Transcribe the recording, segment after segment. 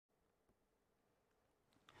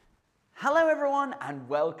Hello everyone and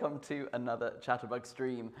welcome to another Chatterbug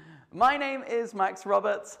stream. My name is Max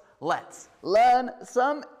Roberts. Let's learn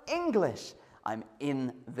some English. I'm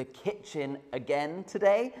in the kitchen again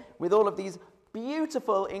today with all of these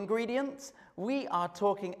beautiful ingredients. We are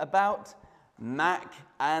talking about mac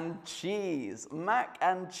and cheese. Mac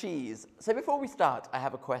and cheese. So before we start, I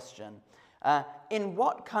have a question. In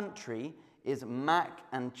what country is mac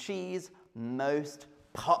and cheese most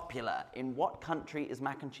popular? In what country is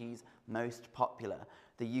mac and cheese most popular?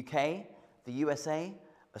 The UK, the USA,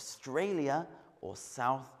 Australia, or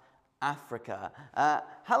South Africa?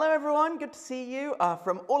 Hello everyone, good to see you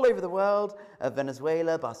from all over the world.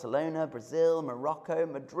 Venezuela, Barcelona, Brazil, Morocco,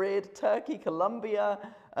 Madrid, Turkey, Colombia,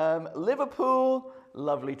 Liverpool.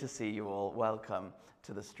 Lovely to see you all. Welcome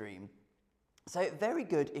to the stream. So very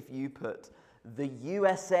good if you put the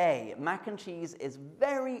USA. Mac and cheese is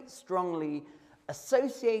very strongly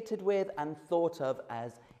associated with and thought of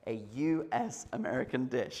as a US American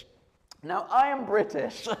dish. Now, I am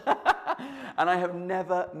British and I have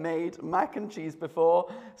never made mac and cheese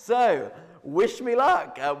before, so wish me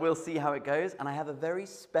luck. We'll see how it goes, and I have a very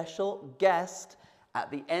special guest at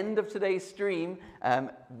the end of today's stream.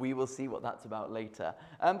 We will see what that's about later.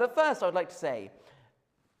 But first, I would like to say,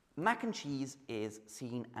 mac and cheese is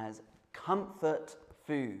seen as comfort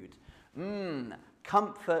food.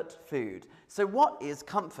 Comfort food. So what is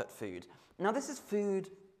comfort food? Now this is food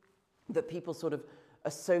that people sort of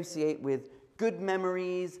associate with good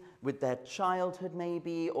memories, with their childhood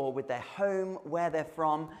maybe, or with their home, where they're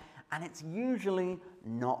from, and it's usually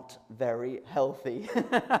not very healthy.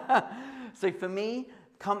 So for me,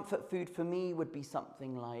 comfort food for me would be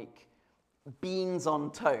something like beans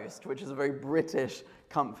on toast, which is a very British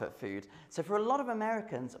comfort food. So for a lot of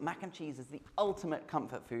Americans, mac and cheese is the ultimate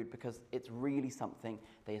comfort food because it's really something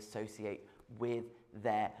they associate with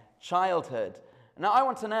their childhood. Now I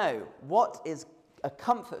want to know, what is a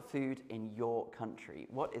comfort food in your country?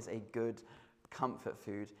 What is a good comfort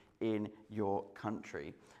food in your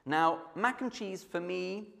country? Now, mac and cheese for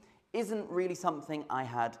me isn't really something I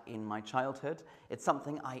had in my childhood. It's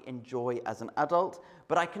something I enjoy as an adult,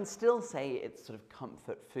 but I can still say it's sort of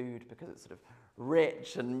comfort food because it's sort of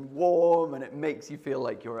rich and warm and it makes you feel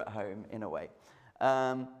like you're at home in a way.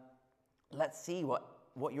 Let's see what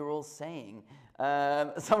you're all saying.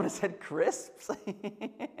 Someone has said crisps.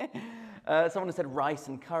 Someone has said rice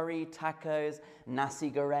and curry, tacos, nasi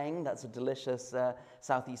goreng. That's a delicious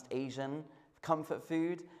Southeast Asian comfort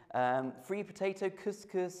food. Free potato,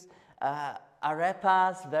 couscous,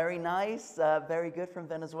 arepas, very nice, very good from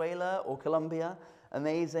Venezuela or Colombia,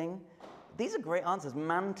 amazing. These are great answers.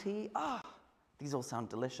 Manti, these all sound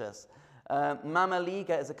delicious. Mama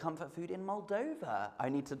Liga is a comfort food in Moldova.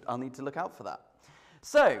 I'll need to look out for that.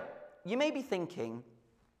 So, you may be thinking,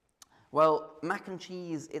 well, mac and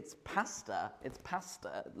cheese, it's pasta. It's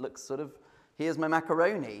pasta. It looks sort of, here's my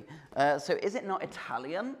macaroni. So is it not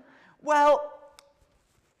Italian? Well,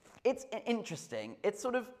 it's interesting. It's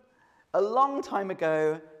sort of a long time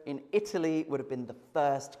ago in Italy would have been the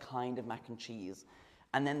first kind of mac and cheese.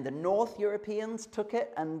 And then the North Europeans took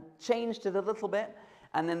it and changed it a little bit.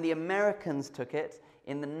 And then the Americans took it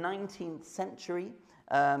in the 19th century,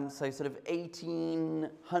 so sort of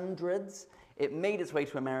 1800s. It made its way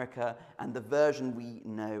to America, and the version we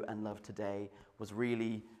know and love today was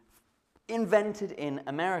really invented in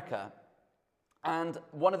America. And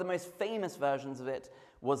one of the most famous versions of it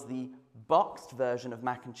was the boxed version of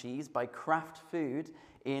mac and cheese by Kraft Food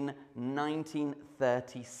in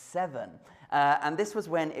 1937. And this was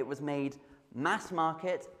when it was made mass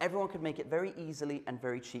market. Everyone could make it very easily and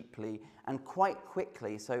very cheaply and quite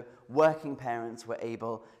quickly. So working parents were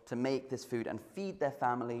able to make this food and feed their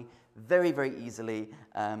family very, very easily.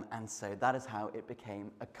 And so that is how it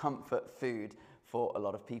became a comfort food for a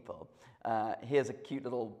lot of people. Here's a cute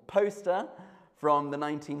little poster from the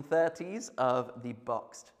 1930s of the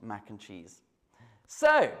boxed mac and cheese.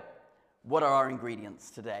 So, what are our ingredients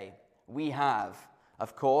today? We have,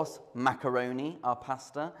 of course, macaroni, our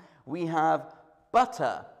pasta. We have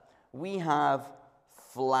butter. We have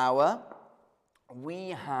flour. We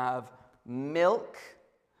have milk.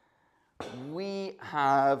 We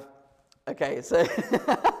have, okay, so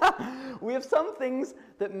we have some things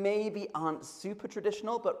that maybe aren't super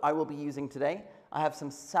traditional, but I will be using today. I have some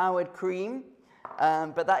sour cream.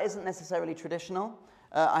 But that isn't necessarily traditional.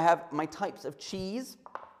 I have my types of cheese,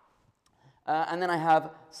 and then I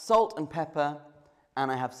have salt and pepper,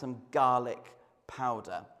 and I have some garlic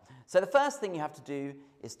powder. So the first thing you have to do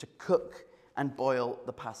is to cook and boil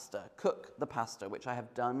the pasta. Cook the pasta, which I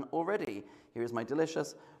have done already. Here is my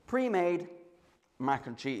delicious pre-made mac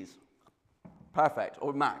and cheese. Perfect,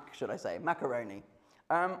 or mac, should I say, macaroni.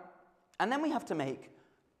 And then we have to make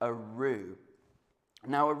a roux.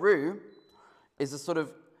 Now, a roux is a sort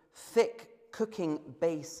of thick cooking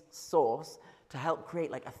base sauce to help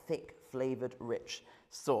create like a thick, flavored, rich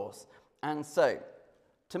sauce. And so,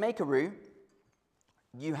 to make a roux,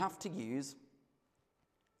 you have to use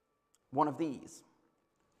one of these.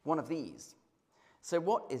 One of these. So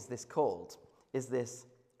what is this called? Is this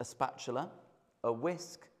a spatula, a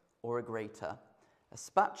whisk, or a grater? A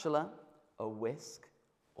spatula, a whisk,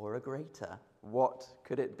 or a grater? What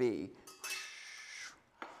could it be?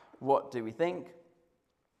 What do we think?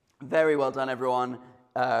 Very well done, everyone.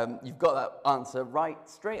 You've got that answer right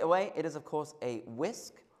straight away. It is, of course, a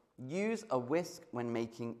whisk. Use a whisk when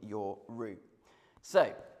making your roux.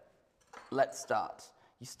 So, let's start.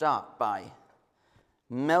 You start by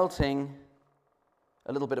melting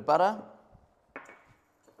a little bit of butter.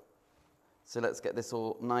 So let's get this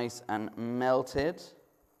all nice and melted.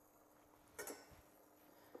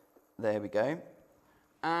 There we go.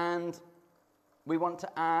 And we want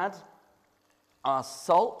to add our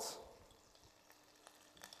salt.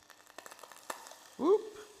 Whoop.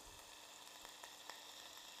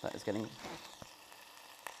 That is getting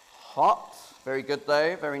hot. Very good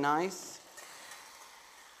though, very nice.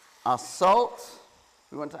 Our salt.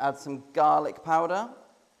 We want to add some garlic powder.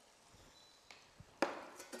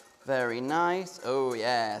 Very nice. Oh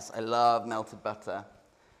yes, I love melted butter.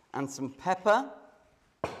 And some pepper.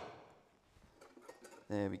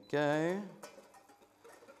 There we go.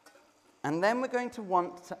 And then we're going to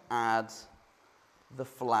want to add the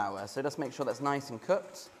flour. So just make sure that's nice and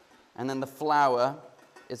cooked. And then the flour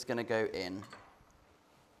is going to go in.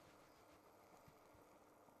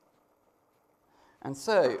 And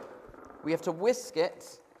so we have to whisk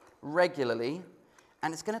it regularly,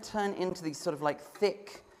 and it's going to turn into these sort of like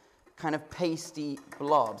thick, kind of pasty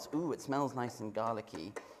blobs. Ooh, it smells nice and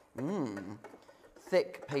garlicky.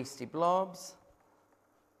 Thick, pasty blobs.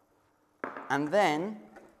 And then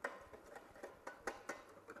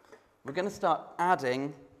we're going to start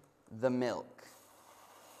adding the milk.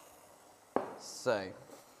 So,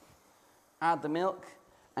 add the milk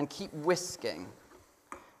and keep whisking.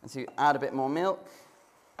 And so you add a bit more milk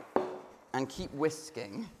and keep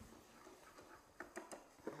whisking.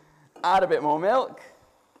 Add a bit more milk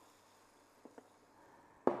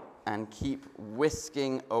and keep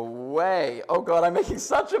whisking away. Oh God, I'm making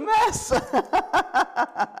such a mess.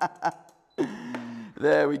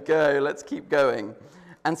 There we go, let's keep going.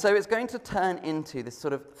 And so it's going to turn into this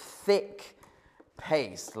sort of thick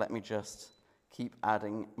paste. Let me just keep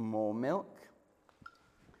adding more milk.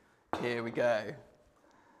 Here we go.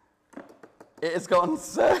 It has gotten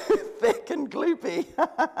so thick and gloopy.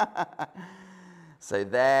 So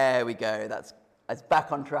there we go. It's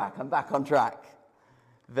back on track. I'm back on track.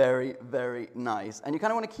 Very, very nice. And you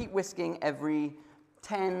kind of want to keep whisking every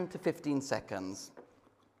 10 to 15 seconds.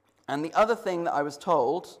 And the other thing that I was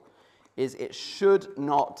told is it should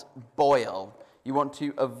not boil. You want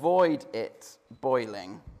to avoid it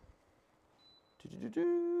boiling.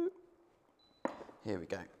 Here we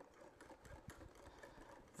go.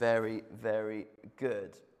 Very, very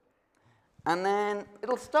good. And then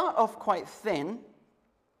it'll start off quite thin,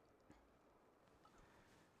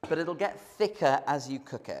 but it'll get thicker as you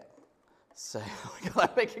cook it. So, I'm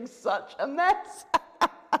making such a mess.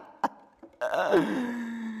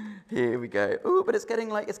 Here we go. Ooh, but it's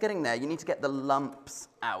getting there. You need to get the lumps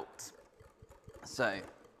out. So,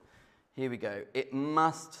 here we go. It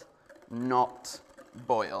must not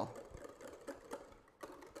boil.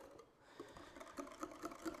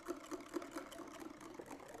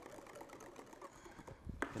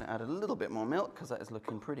 I'm going to add a little bit more milk because that is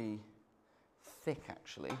looking pretty thick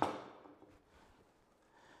actually.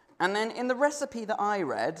 And then in the recipe that I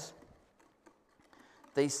read,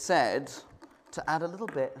 they said to add a little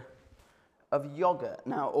bit of yogurt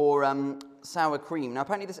now, or sour cream. Now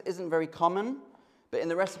apparently this isn't very common, but in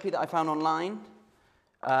the recipe that I found online,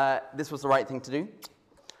 this was the right thing to do.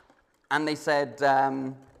 And they said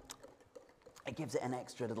it gives it an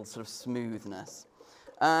extra little sort of smoothness.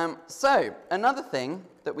 So another thing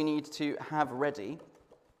that we need to have ready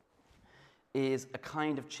is a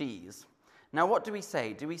kind of cheese. Now what do we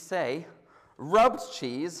say? Do we say rubbed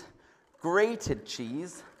cheese, grated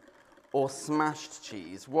cheese, or smashed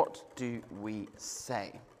cheese? What do we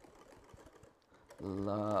say?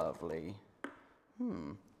 Lovely.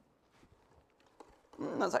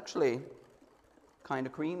 That's actually kind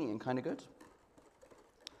of creamy and kind of good.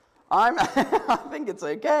 I think it's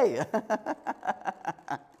okay.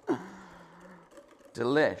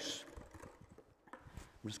 Delish.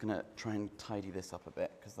 I'm just going to try and tidy this up a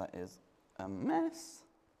bit because that is a mess.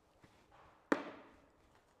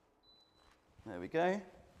 There we go.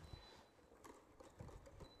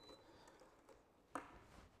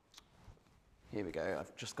 Here we go.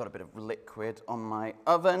 I've just got a bit of liquid on my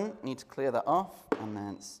oven. Need to clear that off and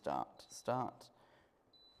then start.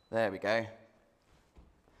 There we go.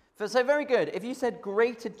 So very good. If you said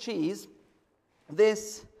grated cheese,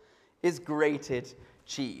 this is grated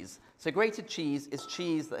cheese. So grated cheese is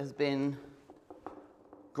cheese that has been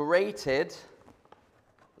grated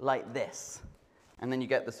like this. And then you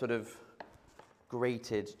get the sort of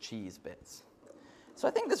grated cheese bits. So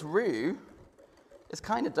I think this roux is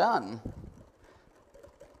kind of done.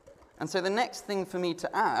 And so the next thing for me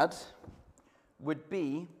to add would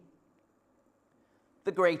be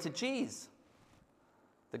the grated cheese.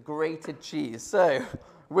 The grated cheese. So,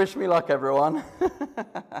 wish me luck, everyone.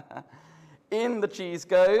 In the cheese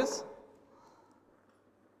goes.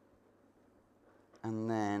 And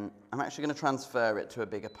then I'm actually going to transfer it to a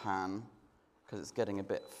bigger pan because it's getting a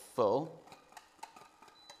bit full.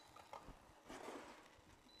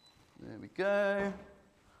 There we go.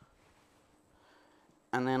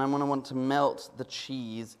 And then I'm going to want to melt the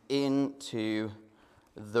cheese into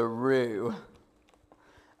the roux.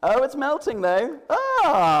 Oh, it's melting though.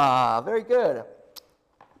 Ah, very good.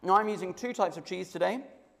 Now I'm using 2 types of cheese today.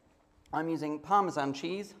 I'm using Parmesan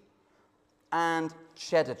cheese and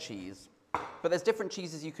cheddar cheese. But there's different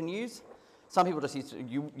cheeses you can use. Some people just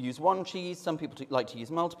use one cheese. Some people like to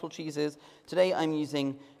use multiple cheeses. Today I'm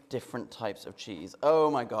using different types of cheese.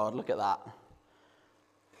 Oh my God, look at that.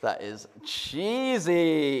 That is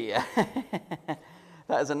cheesy.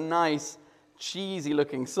 That is a nice, cheesy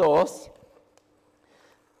looking sauce.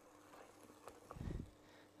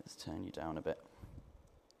 Let's turn you down a bit.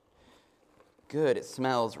 Good, it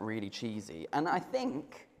smells really cheesy. And I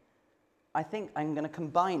think I'm going to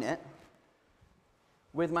combine it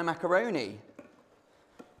with my macaroni.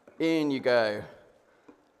 In you go.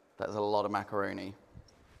 That's a lot of macaroni.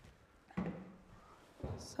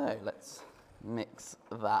 So let's mix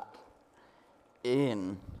that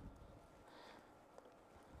in.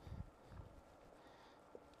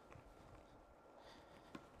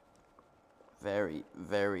 Very,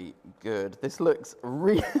 very good. This looks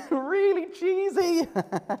really cheesy.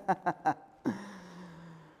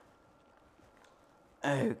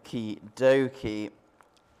 Okie dokie.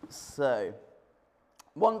 So,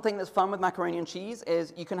 one thing that's fun with macaroni and cheese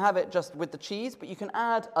is you can have it just with the cheese, but you can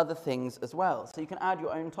add other things as well. So you can add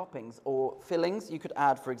your own toppings or fillings. You could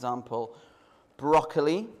add, for example,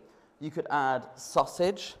 broccoli. You could add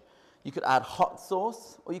sausage. You could add hot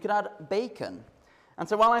sauce, or you could add bacon. And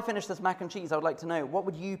so while I finish this mac and cheese, I would like to know, what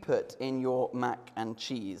would you put in your mac and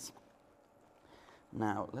cheese?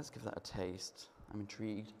 Now, let's give that a taste. I'm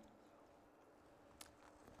intrigued.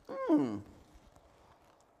 Do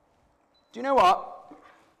you know what?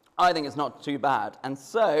 I think it's not too bad. And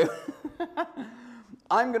so,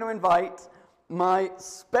 I'm going to invite my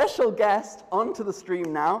special guest onto the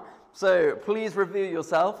stream now. So, please reveal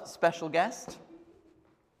yourself, special guest.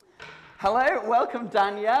 Hello, welcome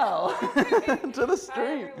Danielle to the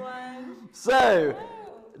stream. Hi, everyone. So,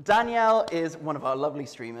 Danielle is one of our lovely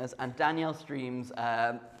streamers, and Danielle streams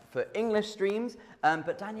for English streams,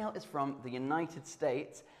 but Danielle is from the United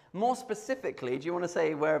States. More specifically, do you want to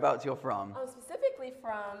say whereabouts you're from? I'm specifically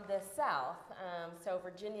from the South, so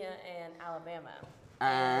Virginia and Alabama.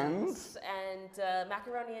 And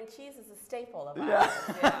macaroni and cheese is a staple of ours.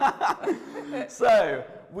 Yeah. So,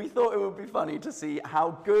 we thought it would be funny to see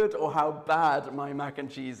how good or how bad my mac and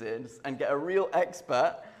cheese is and get a real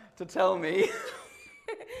expert to tell me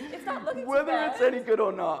it's not looking whether too bad. it's any good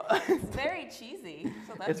or not. It's very cheesy,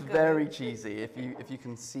 so that's It's good. very cheesy. If you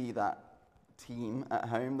can see that team at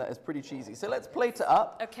home, that is pretty cheesy. So let's plate it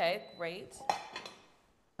up. Okay, great.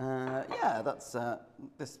 Yeah, that's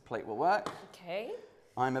this plate will work. Okay.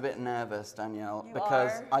 I'm a bit nervous, Danielle, You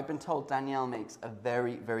because are? I've been told Danielle makes a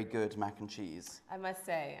very, very good mac and cheese. I must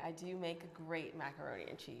say, I do make a great macaroni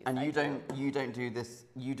and cheese. And you don't do this.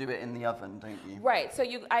 You do it in the oven, don't you? Right. So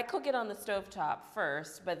I cook it on the stovetop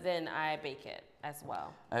first, but then I bake it as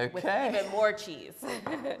well. Okay. With even more cheese.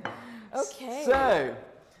 Okay. So,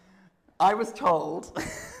 I was told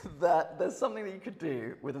that there's something that you could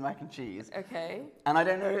do with a mac and cheese. Okay. And I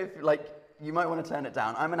don't know if, you might want to turn it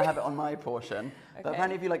down. I'm going to have it on my portion. But Okay.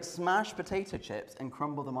 apparently if you, smash potato chips and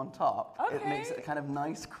crumble them on top, it makes it a kind of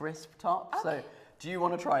nice, crisp top. Okay. So, do you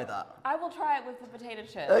want to try that? I will try it with the potato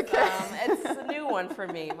chips. Okay. It's a new one for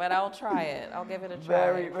me, but I'll try it. I'll give it a try.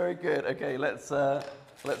 Very, very good. Okay, let's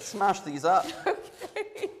smash these up.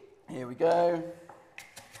 Okay. Here we go.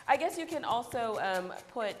 I guess you can also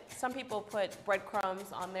some people put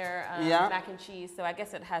breadcrumbs on their Yeah. mac and cheese, so I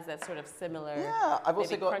guess it has that sort of similar, Yeah, I've also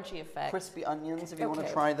maybe got crunchy effect. crispy onions if you want to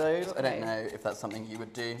Okay. try those. I don't Okay. know if that's something you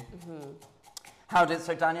would do.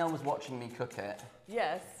 So Danielle was watching me cook it.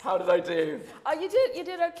 Yes. How did I do? Oh, you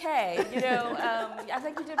did okay. You know, I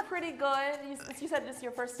think you did pretty good. You said this is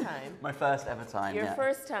your first time. My first ever time, Your yeah.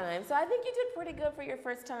 first time. So I think you did pretty good for your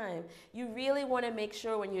first time. You really want to make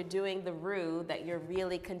sure when you're doing the roux that you're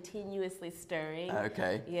really continuously stirring.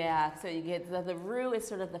 Okay. Yeah, so you get, the roux is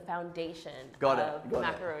sort of the foundation Got of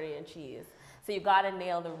macaroni and cheese. So you got to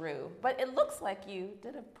nail the roux. But it looks like you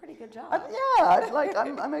did a pretty good job.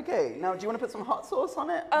 I'm okay. Now, do you want to put some hot sauce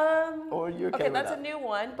on it? Or are you okay with that's that? a new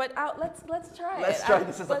one, but let's try it. Let's try.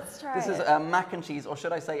 This is a mac and cheese, or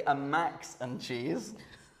should I say a max and cheese?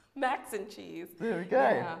 Max and cheese. There we go.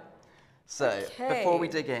 Yeah. So, before we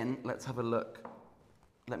dig in, let's have a look.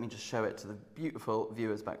 Let me just show it to the beautiful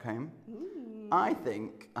viewers back home.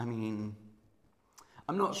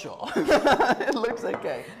 I'm not sure. It looks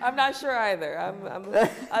okay. I'm not sure either. I'm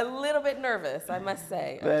a little bit nervous, I must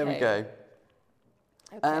say. There we go.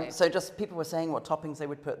 Okay. So just people were saying what toppings they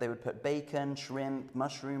would put. They would put bacon, shrimp,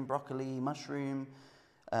 mushroom, broccoli, mushroom,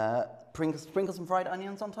 sprinkle some fried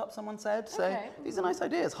onions on top, someone said. So these are nice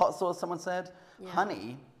ideas. Hot sauce, someone said. Yeah.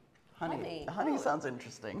 Honey sounds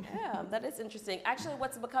interesting. Yeah, that is interesting. Actually,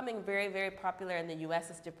 what's becoming very, very popular in the U.S.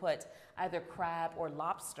 is to put either crab or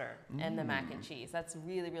lobster in the mac and cheese. That's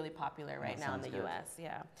really, really popular right now in the U.S.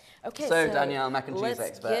 Yeah. Okay, so Danielle, mac and cheese let's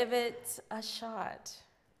expert. give it a shot.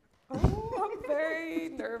 Oh, I'm very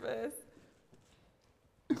nervous.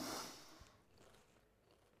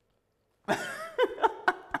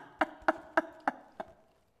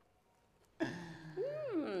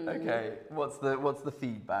 Okay, what's the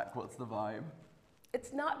feedback? What's the vibe?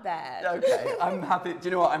 It's not bad. Okay, I'm happy. Do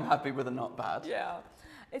you know what? I'm happy with a not bad. Yeah.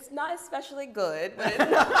 It's not especially good, but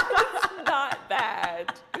it's not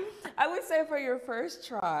bad. I would say for your first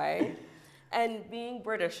try, and being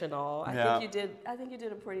British and all, I think you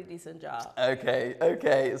did a pretty decent job.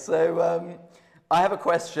 Okay. So I have a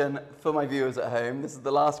question for my viewers at home. This is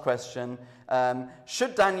the last question.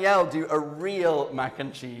 Should Danielle do a real mac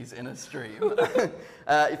and cheese in a stream?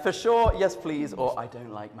 For sure, yes please, or I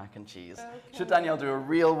don't like mac and cheese. Okay. Should Danielle do a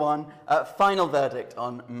real one? Final verdict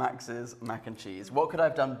on Max's mac and cheese. What could I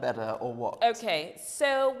have done better, or what? Okay,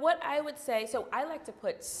 so what I would say, so I like to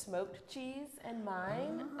put smoked cheese in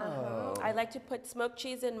mine. I like to put smoked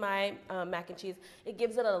cheese in my mac and cheese. It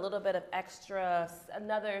gives it a little bit of extra,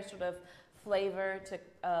 another sort of flavor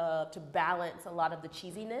to balance a lot of the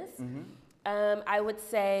cheesiness. I would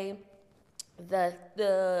say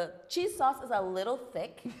the cheese sauce is a little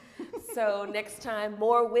thick, so next time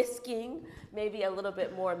more whisking, maybe a little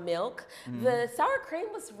bit more milk. The sour cream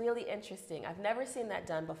was really interesting. I've never seen that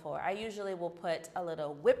done before. I usually will put a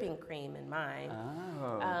little whipping cream in mine,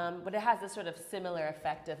 but it has this sort of similar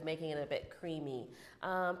effect of making it a bit creamy.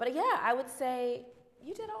 But yeah, I would say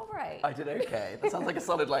you did all right. I did okay. That sounds like a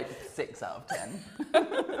solid 6 out of 10.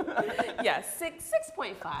 Yeah,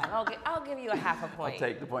 6.5. I'll give you a half a point. I'll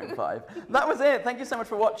take the 0.5. That was it. Thank you so much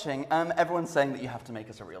for watching. Everyone's saying that you have to make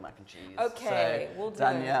us a real mac and cheese. Okay, so we'll do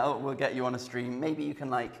Danielle, we'll get you on a stream. Maybe you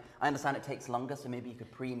can I understand it takes longer, so maybe you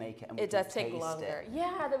could pre-make it and we can taste it. It does take longer.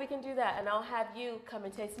 Yeah, then we can do that, and I'll have you come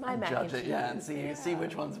and taste my mac and cheese. Judge it, yeah, and see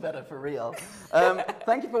which one's better for real.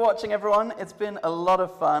 Thank you for watching, everyone. It's been a lot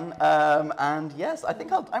of fun, and yes, I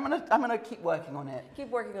think I'm gonna keep working on it.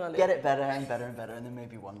 Keep working on it. Get it better and better and better, and then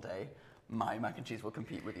maybe one day my mac and cheese will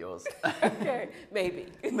compete with yours. Okay, maybe.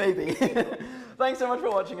 Maybe. Thanks so much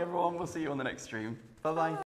for watching, everyone. We'll see you on the next stream. Bye-bye.